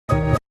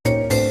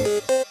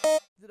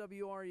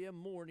WREM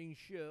Morning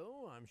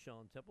Show. I'm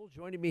Sean Temple.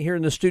 Joining me here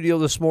in the studio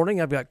this morning,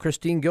 I've got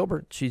Christine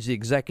Gilbert. She's the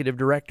Executive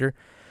Director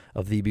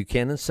of the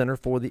Buchanan Center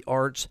for the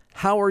Arts.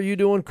 How are you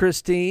doing,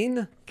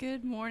 Christine?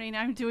 Good morning.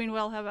 I'm doing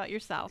well. How about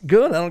yourself?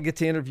 Good. I don't get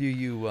to interview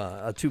you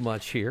too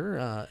much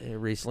here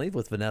recently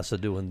with Vanessa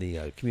doing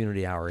the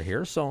community hour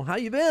here. So how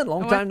you been?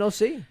 Long time no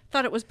see.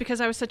 Thought it was because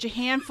I was such a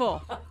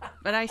handful,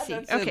 but I see.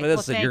 Okay,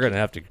 Vanessa, well, you're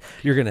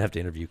gonna have to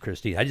interview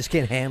Christine. I just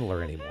can't handle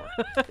her anymore.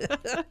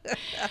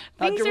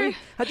 How'd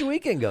your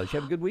weekend go? Did you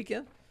have a good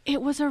weekend?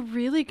 It was a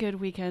really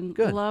good weekend.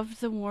 Good. Loved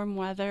the warm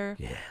weather.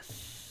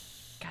 Yes.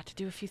 Got to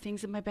do a few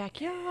things in my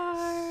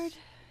backyard.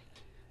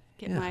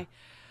 Get Yeah. my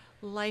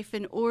life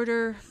in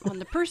order on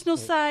the personal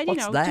side.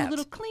 What's do that? a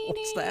little cleaning.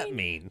 What's that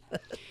mean?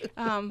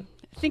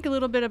 Think a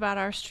little bit about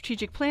our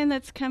strategic plan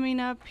that's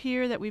coming up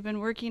here that we've been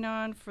working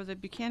on for the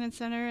Buchanan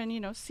Center,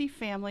 and see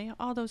family,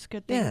 all those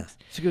good Yeah, things.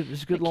 it's a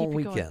good that long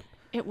keep it going. weekend.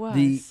 It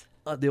was.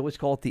 They always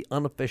call it the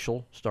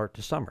unofficial start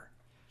to summer.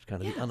 It's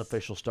kind of Yes. the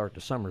unofficial start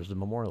to summer is the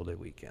Memorial Day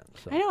weekend.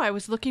 So. I know. I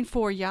was looking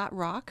for Yacht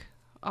Rock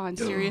on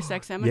Sirius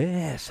XM.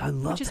 Yes, I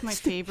love Which is that my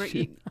station.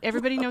 favorite.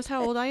 Everybody knows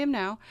how old I am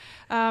now.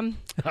 I'm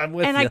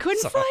with And you, I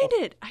couldn't so- find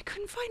it.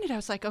 I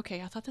was like,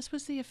 okay, I thought this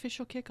was the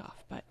official kickoff.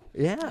 But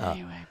Yeah,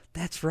 anyway,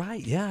 that's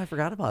right. Yeah, I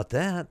forgot about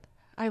that.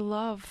 I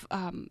love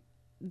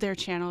their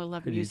channel. I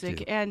love I do music.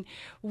 too. And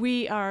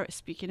we are,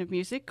 speaking of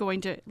music,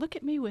 going to, look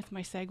at me with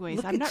my segues.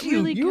 Look I'm at not you.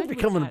 really You're good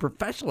becoming a with that.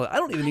 professional. I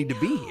don't even need to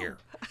be here.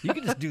 You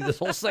can just do this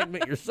whole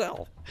segment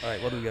yourself. All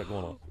right, what do we got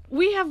going on?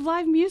 We have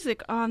live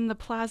music on the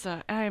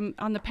plaza. I'm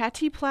on the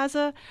Patty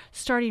Plaza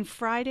starting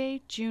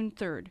Friday, June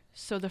 3rd.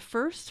 So the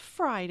first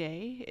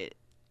Friday,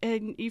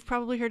 and you've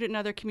probably heard it in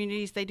other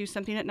communities, they do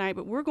something at night,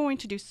 but we're going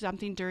to do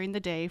something during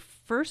the day.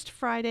 First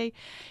Friday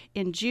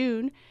in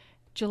June,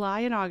 July,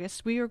 and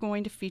August, we are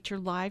going to feature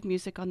live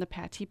music on the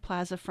Patty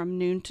Plaza from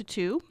noon to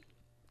 2.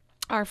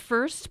 Our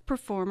first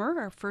performer,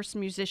 our first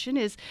musician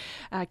is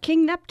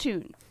King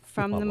Neptune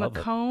from I the love it.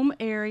 Macomb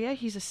area.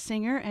 He's a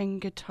singer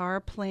and guitar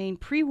playing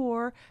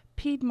pre-war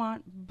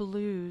Piedmont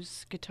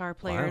blues guitar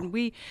player. Wow. And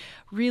we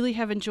really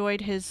have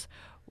enjoyed his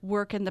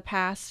work in the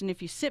past. And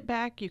if you sit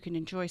back, you can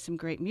enjoy some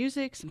great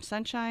music, some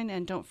sunshine,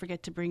 and don't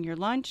forget to bring your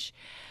lunch.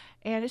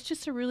 And it's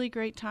just a really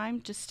great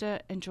time just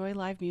to enjoy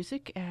live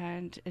music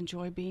and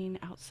enjoy being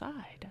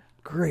outside.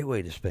 Great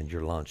way to spend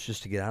your lunch,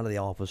 just to get out of the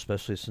office,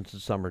 especially since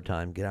it's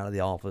summertime. Get out of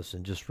the office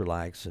and just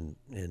relax and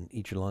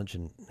eat your lunch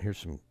and hear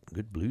some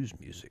good blues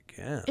music.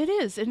 Yeah. It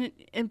is,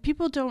 and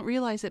people don't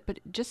realize it, but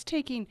just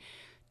taking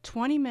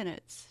 20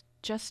 minutes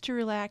just to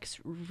relax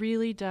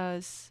really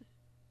does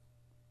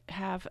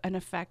have an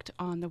effect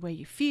on the way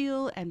you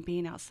feel and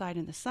being outside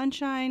in the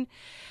sunshine.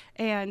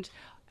 And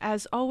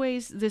as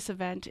always, this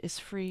event is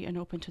free and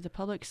open to the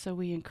public, so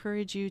we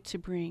encourage you to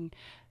bring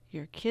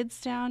your kids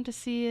down to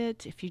see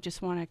it. If you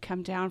just want to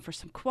come down for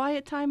some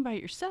quiet time by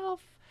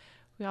yourself,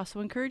 we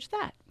also encourage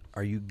that.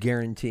 Are you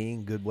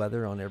guaranteeing good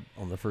weather on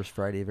the first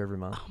Friday of every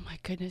month? Oh my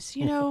goodness.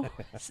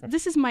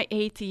 This is my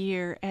 8th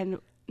year, and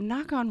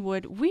knock on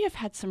wood, we have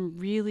had some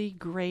really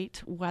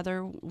great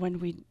weather when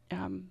we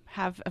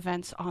have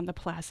events on the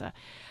plaza.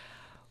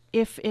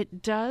 If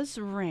it does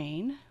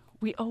rain,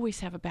 we always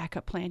have a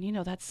backup plan.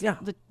 That's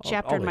the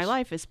chapter in my always.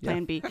 life is Plan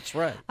Yeah, B. That's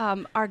right.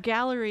 Our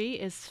gallery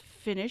is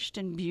finished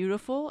and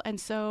beautiful, and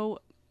so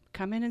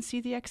come in and see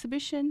the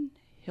exhibition.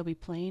 He'll be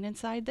playing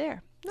inside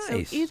there.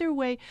 Nice. So either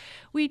way,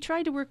 we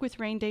tried to work with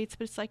rain dates,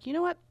 but it's like, you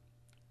know what?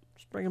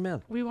 Just bring them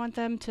in. We want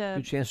them to...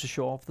 Good chance to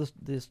show off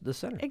the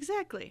center.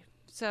 Exactly.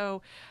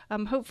 So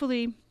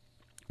hopefully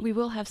we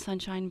will have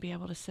sunshine and be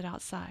able to sit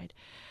outside.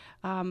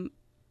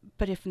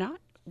 But if not,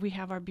 we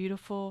have our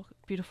beautiful,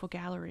 beautiful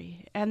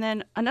gallery. And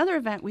then another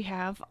event we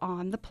have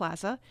on the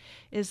plaza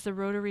is the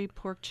Rotary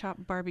Pork Chop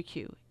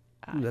Barbecue.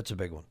 Ooh, that's a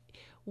big one.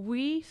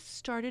 We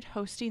started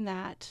hosting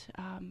that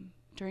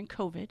during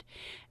COVID,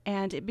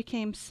 and it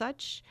became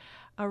such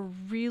a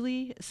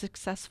really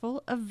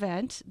successful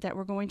event that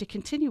we're going to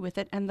continue with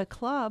it. And the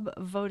club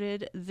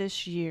voted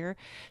this year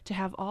to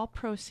have all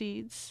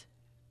proceeds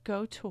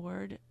go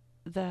toward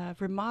the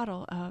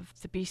remodel of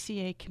the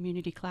BCA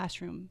community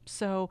classroom.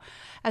 So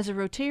as a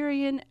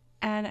Rotarian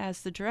and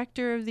as the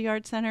director of the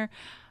Art Center,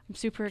 I'm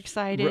super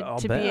excited I'll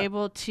to bet. be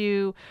able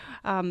to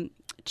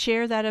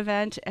chair that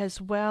event, as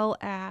well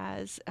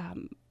as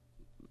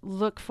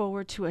look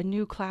forward to a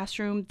new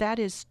classroom. That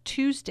is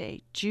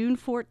Tuesday, June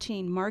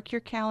 14. Mark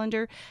your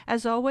calendar.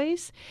 As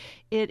always,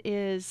 it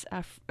is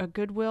a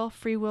Goodwill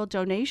Free Will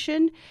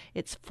donation.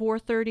 It's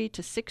 4:30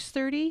 to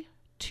 6:30,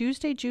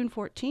 Tuesday, June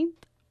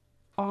 14th,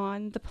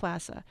 on the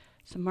plaza.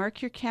 So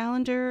mark your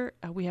calendar.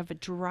 We have a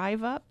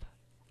drive up,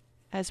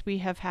 as we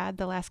have had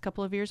the last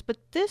couple of years, but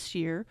this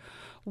year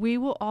we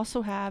will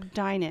also have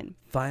dine-in.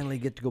 Finally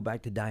get to go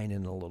back to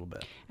dining a little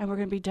bit. And we're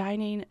going to be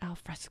dining al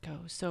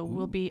fresco. So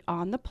we'll be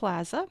on the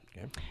plaza,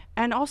 Okay.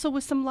 and also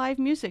with some live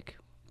music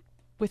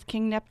with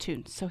King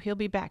Neptune. So he'll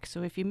be back.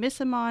 So if you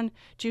miss him on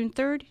June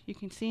 3rd, you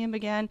can see him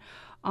again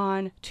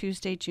on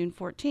Tuesday, June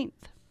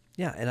 14th.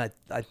 Yeah, and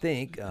I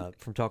think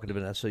from talking to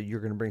Vanessa, you're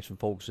going to bring some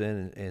folks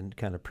in and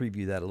kind of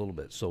preview that a little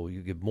bit, so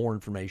you give more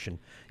information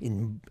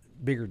in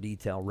bigger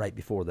detail right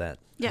before that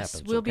Yes,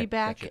 happens. we'll be Okay,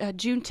 back gotcha.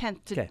 June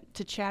 10th to, Okay.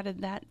 to chat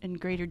in that in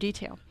greater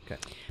detail. Okay.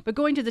 But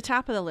going to the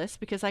top of the list,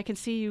 because I can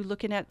see you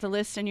looking at the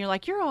list and you're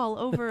like, you're all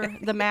over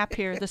the map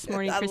here this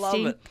morning, I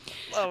Christine. love it.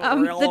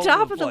 We're all The over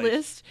top of the place.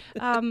 list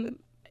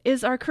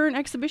is our current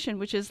exhibition,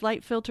 which is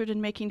Light Filtered and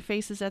Making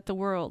Faces at the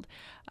World.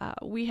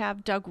 We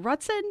have Doug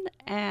Rutson,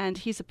 and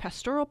he's a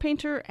pastoral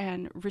painter,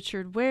 and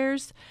Richard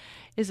Wares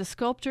is a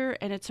sculptor,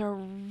 and it's a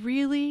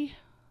really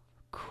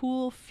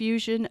cool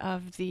fusion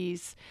of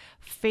these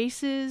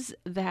faces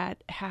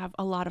that have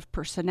a lot of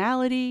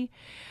personality.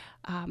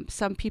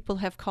 Some people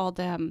have called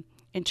them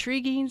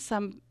intriguing.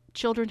 Some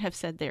children have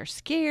said they're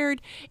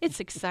scared. It's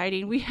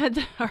exciting. We had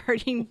the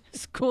Harding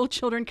school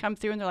children come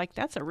through and they're like,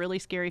 that's a really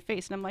scary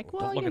face. And I'm like,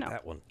 well, Don't look you at know.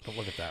 that one. Don't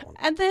look at that one.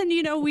 And then,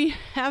 we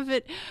have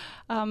it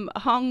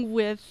hung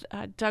with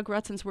Doug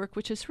Rutson's work,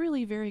 which is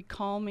really very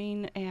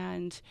calming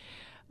and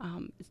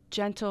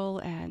gentle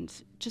and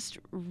just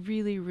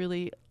really,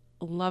 really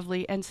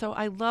lovely. And so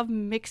I love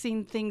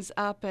mixing things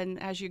up, and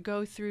as you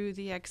go through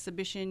the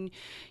exhibition,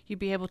 you'll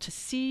be able to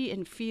see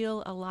and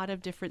feel a lot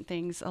of different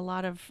things, a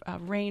lot of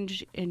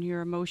range in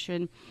your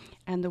emotion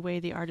and the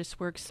way the artist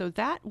works. So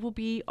that will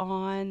be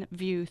on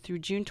view through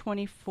June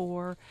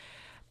 24.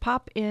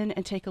 Pop in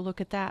and take a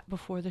look at that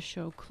before the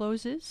show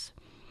closes.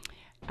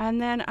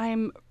 And then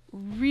I'm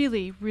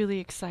really, really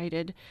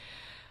excited.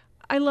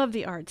 I love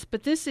the arts,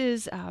 but this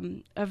is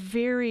a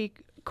very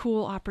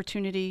cool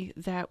opportunity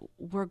that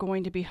we're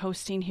going to be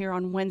hosting here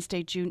on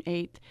Wednesday, June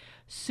 8th.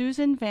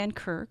 Susan Van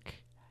Kirk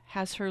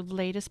has her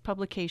latest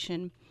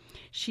publication.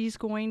 She's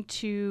going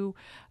to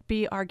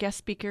be our guest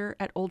speaker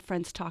at Old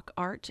Friends Talk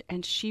Art,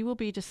 and she will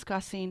be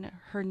discussing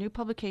her new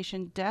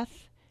publication,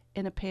 Death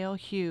in a Pale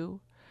Hue,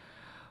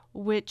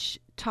 which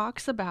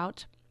talks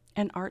about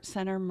an art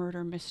center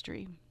murder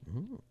mystery.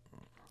 Mm.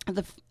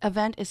 The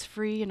event is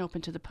free and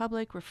open to the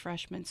public.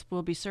 Refreshments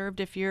will be served.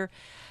 If you're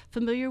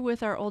familiar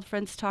with our Old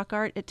Friends Talk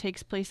Art, it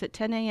takes place at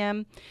 10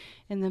 a.m.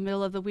 in the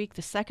middle of the week,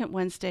 the second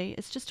Wednesday.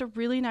 It's just a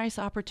really nice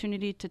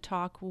opportunity to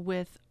talk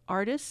with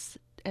artists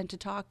and to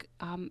talk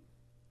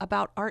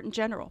about art in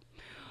general.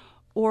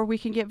 Or we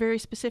can get very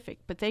specific,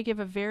 but they give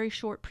a very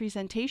short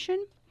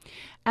presentation.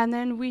 And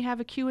then we have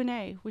a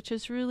Q&A, which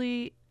is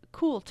really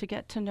cool to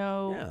get to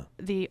know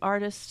the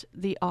artist,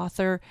 the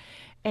author,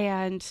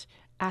 and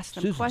ask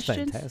them Susan's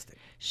questions. fantastic.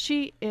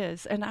 She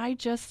is, and I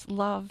just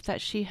love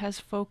that she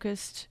has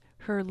focused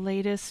her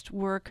latest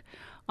work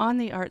on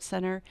the Art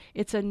Center.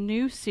 It's a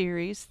new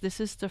series. This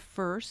is the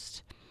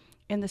first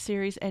in the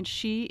series, and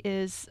she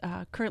is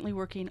currently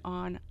working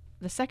on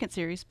the second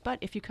series. But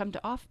if you come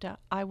to OFTA,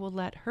 I will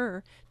let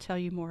her tell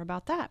you more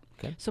about that.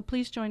 Okay. So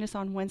please join us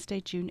on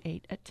Wednesday, June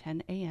 8 at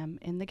 10 a.m.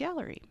 in the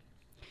gallery.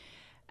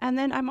 And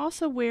then I'm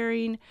also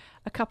wearing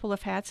a couple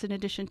of hats in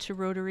addition to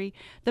Rotary.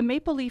 The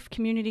Maple Leaf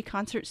Community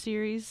Concert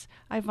Series,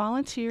 I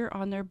volunteer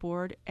on their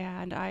board,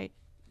 and I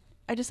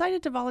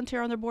decided to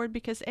volunteer on their board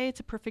because A, it's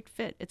a perfect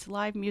fit. It's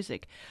live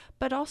music,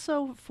 but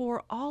also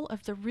for all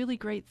of the really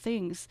great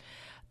things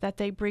that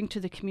they bring to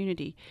the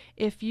community.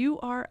 If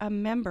you are a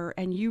member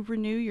and you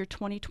renew your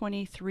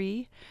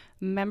 2023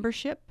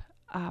 membership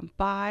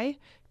by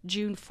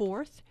June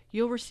 4th,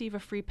 you'll receive a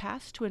free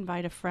pass to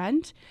invite a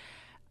friend.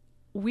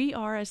 We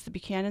are, as the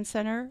Buchanan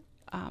Center,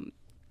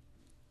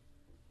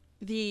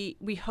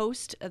 we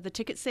host the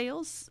ticket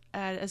sales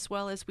as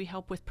well as we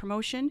help with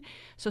promotion.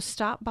 So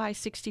stop by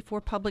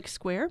 64 Public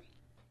Square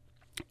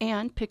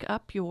and pick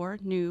up your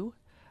new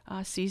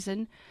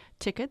season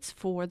tickets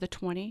for the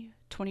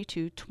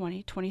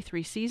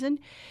 2022-2023 season.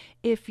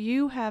 If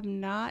you have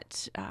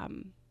not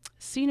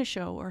seen a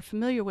show or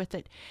familiar with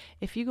it,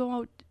 if you go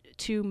out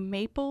to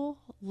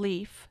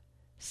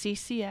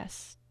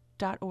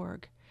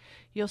mapleleafccs.org,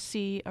 you'll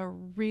see a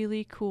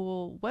really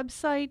cool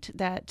website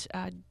that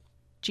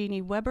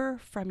Jeannie Weber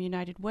from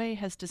United Way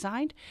has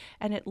designed,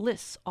 and it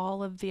lists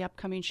all of the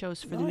upcoming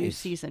shows for the new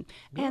season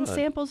and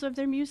samples of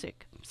their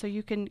music. So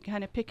you can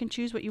kind of pick and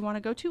choose what you want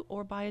to go to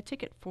or buy a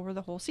ticket for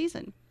the whole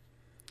season.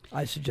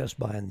 I suggest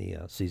buying the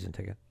season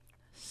ticket.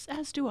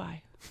 As do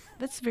I.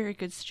 That's a very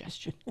good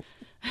suggestion.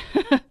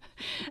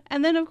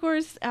 And then, of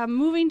course,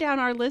 moving down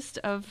our list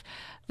of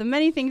the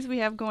many things we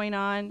have going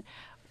on,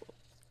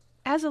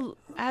 as a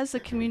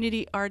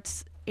community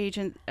arts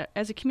agent,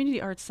 as a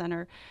community arts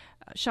center,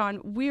 Sean,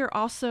 we are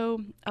also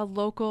a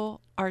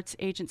local arts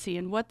agency,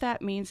 and what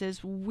that means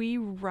is we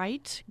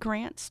write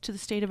grants to the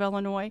state of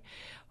Illinois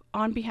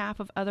on behalf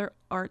of other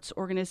arts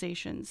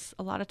organizations.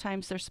 A lot of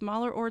times they're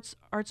smaller arts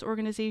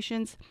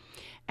organizations,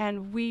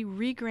 and we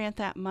re-grant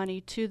that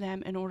money to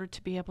them in order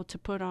to be able to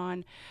put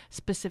on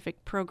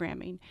specific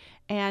programming.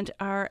 And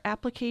our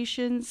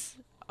applications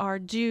are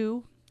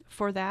due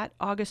for that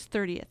August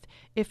 30th.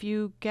 If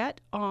you get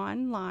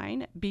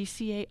online,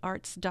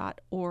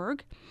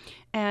 bcaarts.org,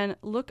 and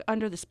look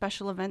under the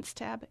special events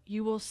tab,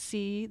 you will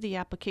see the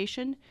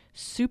application.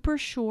 Super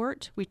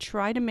short. We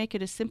try to make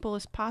it as simple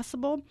as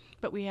possible,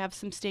 but we have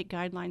some state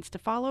guidelines to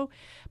follow.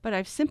 But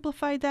I've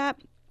simplified that.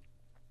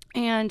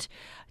 And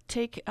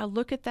take a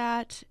look at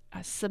that,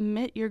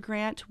 submit your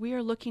grant. We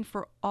are looking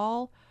for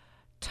all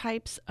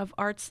types of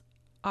arts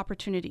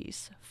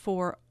opportunities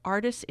for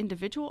artists,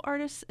 individual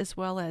artists, as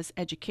well as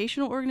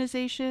educational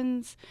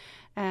organizations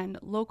and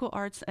local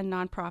arts and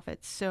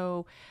nonprofits.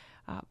 So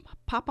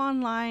pop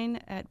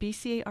online at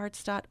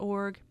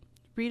bcaarts.org,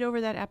 read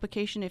over that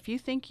application. If you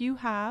think you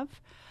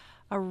have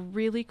a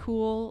really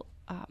cool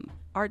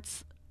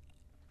arts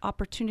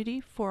opportunity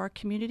for our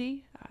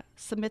community,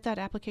 submit that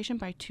application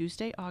by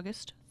Tuesday,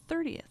 August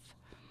 30th.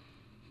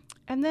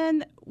 And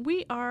then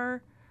we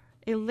are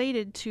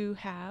elated to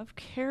have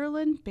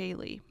Carolyn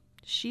Bailey.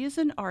 She is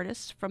an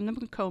artist from the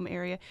Macomb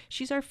area.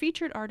 She's our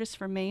featured artist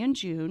for May and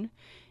June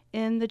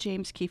in the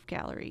James Keefe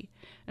Gallery.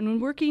 And when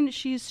working,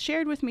 she's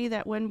shared with me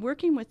that when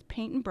working with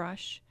paint and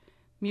brush,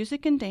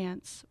 music and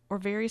dance, or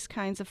various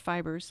kinds of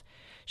fibers,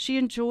 she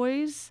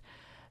enjoys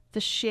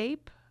the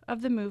shape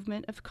of the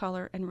movement of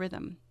color and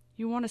rhythm.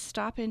 You want to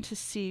stop in to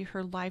see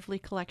her lively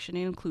collection.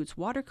 It includes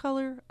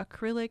watercolor,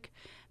 acrylic,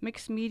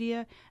 mixed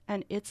media,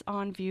 and it's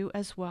on view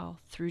as well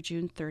through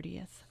June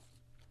 30th.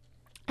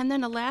 And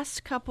then the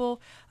last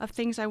couple of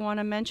things I want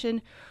to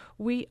mention,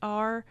 we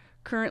are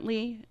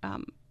currently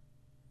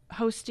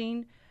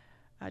hosting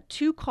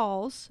 2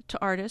 calls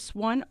to artists.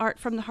 One, Art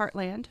from the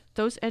Heartland.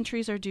 Those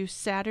entries are due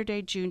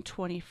Saturday, June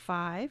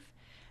 25.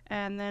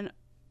 And then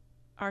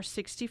our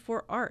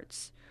 64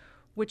 Arts,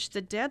 which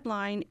the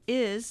deadline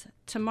is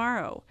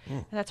tomorrow.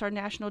 That's our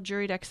National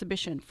Juried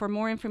Exhibition. For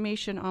more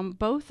information on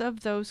both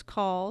of those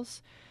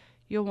calls,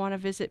 you'll want to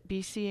visit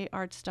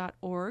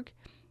bcaarts.org.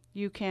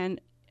 You can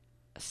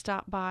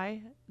stop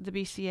by the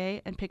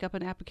BCA and pick up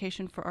an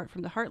application for Art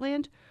from the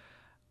Heartland,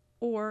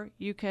 or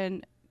you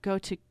can go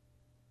to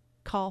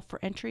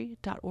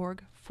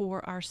callforentry.org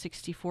for our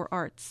 64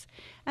 Arts.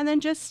 And then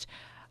just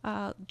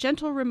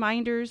gentle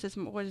reminders, as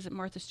what is it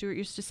Martha Stewart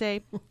used to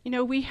say,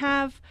 we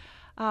have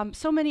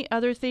so many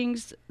other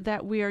things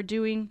that we are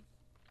doing,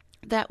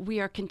 that we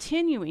are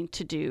continuing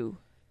to do,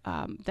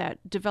 that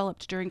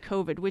developed during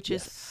COVID, which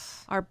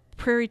is our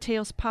Prairie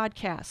Tales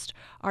podcast,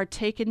 our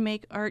Take and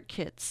Make art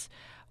kits.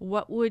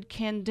 What would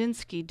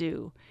Kandinsky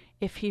do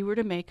if he were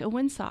to make a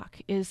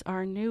windsock is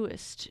our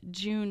newest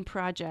June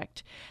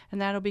project.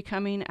 And that'll be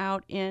coming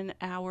out in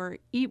our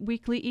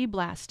weekly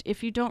e-blast.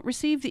 If you don't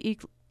receive the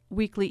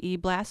weekly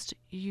e-blast,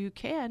 you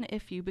can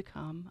if you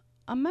become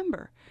a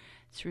member.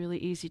 It's really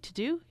easy to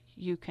do.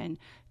 You can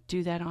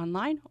do that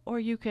online, or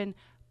you can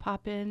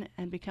pop in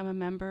and become a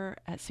member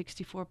at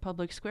 64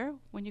 Public Square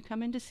when you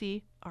come in to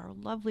see our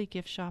lovely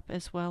gift shop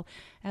as well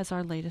as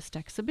our latest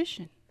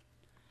exhibition.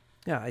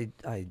 Yeah, I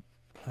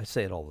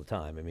say it all the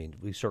time. I mean,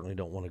 we certainly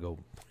want to go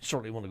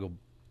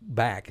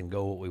back and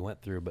go what we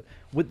went through, but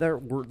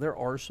there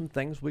are some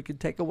things we could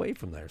take away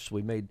from there. So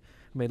we made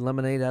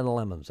lemonade out of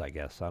lemons, I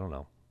guess. I don't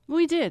know.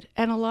 We did,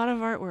 and a lot of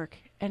artwork,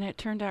 and it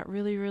turned out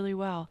really, really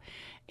well.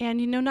 And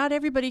not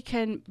everybody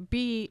can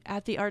be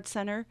at the Art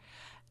Center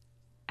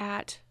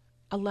at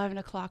 11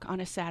 o'clock on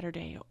a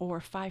Saturday or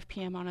 5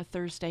 p.m. on a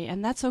Thursday,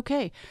 and that's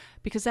okay,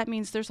 because that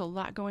means there's a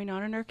lot going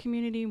on in our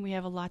community and we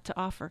have a lot to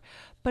offer.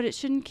 But it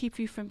shouldn't keep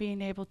you from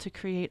being able to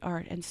create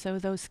art, and so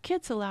those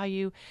kits allow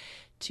you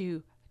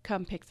to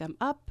come pick them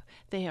up.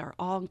 They are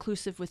all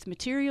inclusive with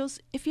materials.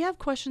 If you have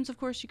questions, of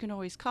course, you can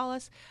always call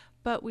us,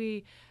 but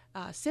we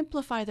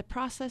simplify the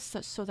process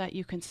so that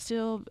you can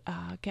still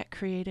get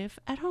creative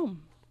at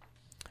home.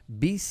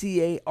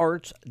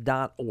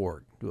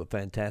 bcaarts.org. Do a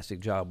fantastic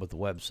job with the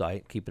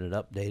website, keeping it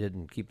updated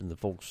and keeping the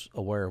folks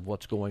aware of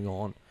what's going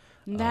on.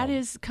 That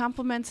is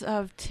compliments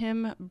of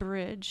Tim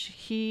Bridge.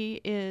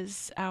 He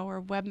is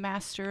our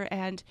webmaster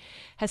and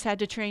has had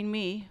to train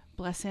me,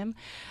 bless him.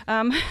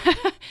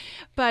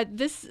 But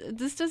this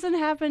doesn't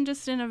happen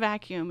just in a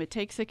vacuum. It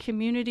takes a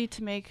community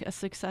to make a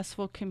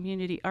successful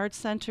community arts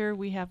center.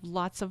 We have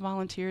lots of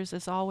volunteers,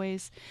 as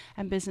always,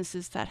 and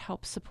businesses that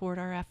help support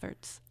our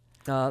efforts.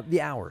 The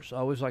hours. I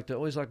always like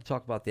to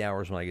talk about the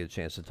hours when I get a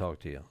chance to talk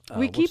to you.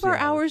 We keep our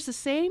hours the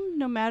same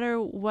no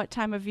matter what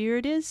time of year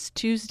it is,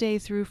 Tuesday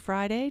through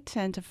Friday,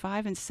 10 to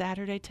 5, and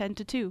Saturday, 10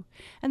 to 2.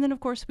 And then,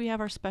 of course, we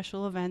have our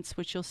special events,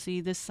 which you'll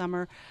see this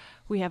summer.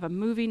 We have a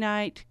movie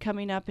night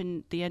coming up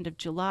in the end of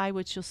July,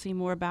 which you'll see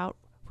more about.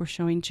 We're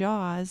showing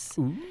Jaws.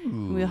 Ooh.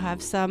 We'll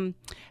have some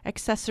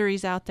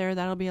accessories out there.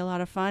 That'll be a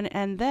lot of fun.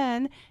 And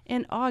then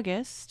in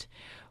August,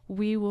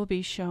 we will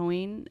be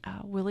showing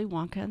Willy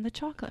Wonka and the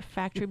Chocolate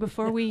Factory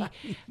before we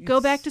go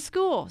back to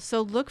school.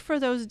 So look for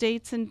those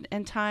dates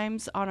and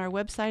times on our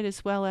website,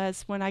 as well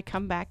as when I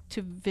come back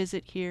to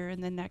visit here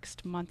in the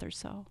next month or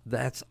so.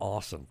 That's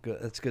awesome. Good.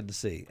 That's good to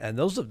see. And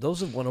those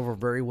have went over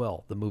very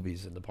well, the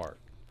movies in the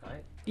park,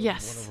 right?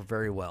 Yes. Went over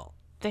very well.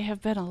 They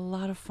have been a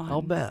lot of fun.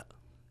 I'll bet.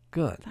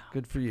 Good.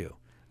 Good for you.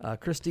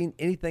 Christine,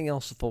 anything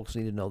else the folks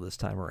need to know this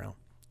time around?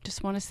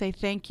 Just want to say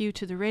thank you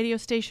to the radio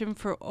station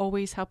for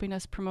always helping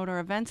us promote our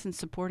events and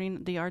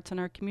supporting the arts in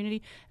our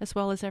community, as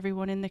well as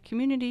everyone in the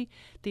community.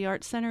 The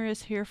Arts Center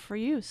is here for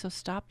you, so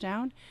stop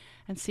down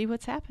and see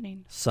what's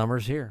happening.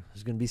 Summer's here.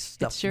 There's going to be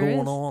stuff sure going is.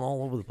 on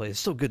all over the place. It's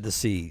so good to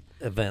see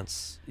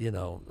events.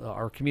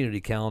 Our community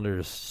calendar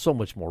is so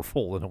much more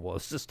full than it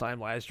was this time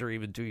last year,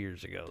 even 2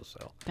 years ago.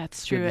 So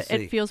That's good true. to see.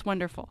 It feels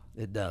wonderful.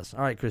 It does.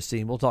 All right,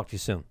 Christine, we'll talk to you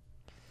soon.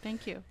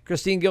 Thank you.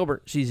 Christine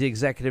Gilbert, she's the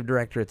executive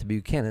director at the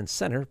Buchanan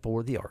Center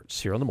for the Arts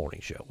here on The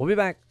Morning Show. We'll be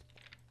back.